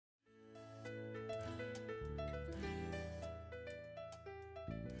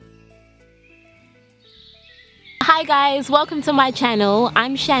Hi guys, welcome to my channel.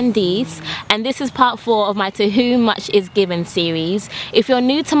 I'm Shandice and this is part 4 of my To Whom Much Is Given series. If you're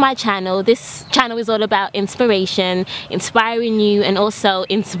new to my channel, this channel is all about inspiration, inspiring you and also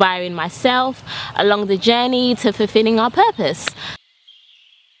inspiring myself along the journey to fulfilling our purpose.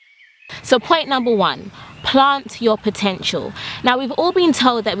 So point number 1, plant your potential. Now we've all been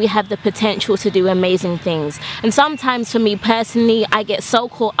told that we have the potential to do amazing things, and sometimes for me personally I get so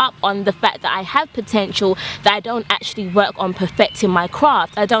caught up on the fact that I have potential that I don't actually work on perfecting my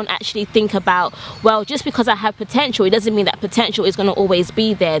craft. I don't actually think about, well, just because I have potential it doesn't mean that potential is going to always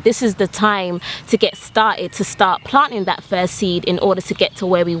be there. This is the time to get started, to start planting that first seed in order to get to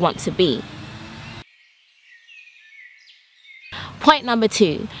where we want to be. Point number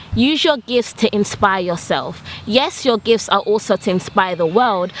 2, use your gifts to inspire yourself. Yes, your gifts are also to inspire the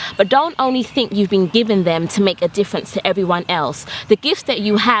world, but don't only think you've been given them to make a difference to everyone else. The gifts that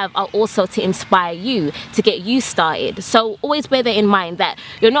you have are also to inspire you, to get you started. So always bear that in mind, that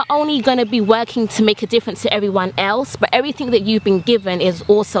you're not only going to be working to make a difference to everyone else, but everything that you've been given is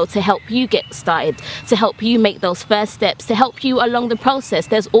also to help you get started, to help you make those first steps, to help you along the process.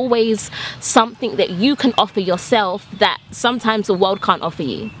 There's always something that you can offer yourself that sometimes the world can't offer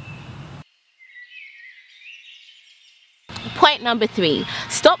you. Point number 3,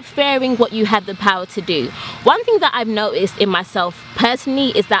 stop fearing what you have the power to do. One thing that I've noticed in myself personally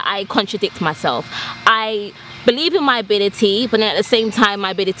is that I contradict myself. I believe in my ability, but then at the same time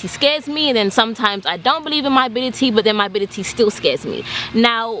my ability scares me, and then sometimes I don't believe in my ability, but then my ability still scares me.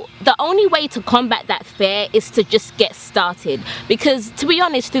 Now the only way to combat that fear is to just get started, because to be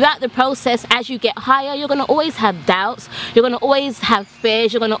honest, throughout the process as you get higher you're going to always have doubts, you're going to always have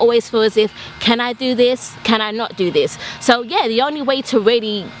fears, you're going to always feel as if, can I do this, can I not do this? So yeah, the only way to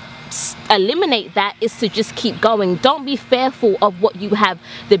really eliminate that is to just keep going. Don't be fearful of what you have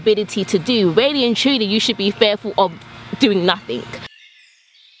the ability to do. Really and truly you should be fearful of doing nothing.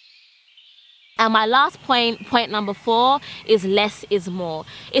 And my last point, point number 4, is less is more.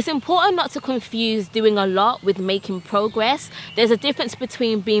 It's important not to confuse doing a lot with making progress. There's a difference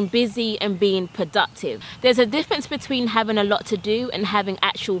between being busy and being productive. There's a difference between having a lot to do and having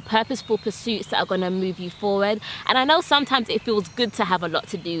actual purposeful pursuits that are going to move you forward. And I know sometimes it feels good to have a lot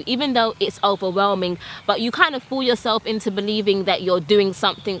to do, even though it's overwhelming, but you kind of fool yourself into believing that you're doing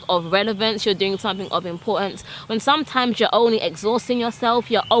something of relevance, you're doing something of importance, when sometimes you're only exhausting yourself,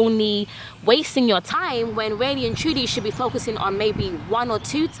 you're only wasting your time, when really and truly you should be focusing on maybe 1 or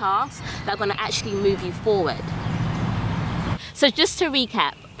 2 tasks that are going to actually move you forward. So just to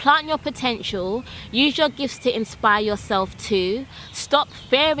recap, plant your potential, use your gifts to inspire yourself too, stop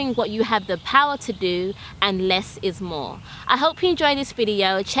fearing what you have the power to do, and less is more. I hope you enjoyed this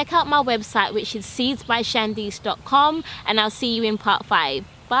video. Check out my website, which is seedsbyshandice.com, and I'll see you in part 5.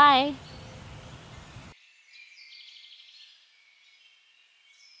 Bye!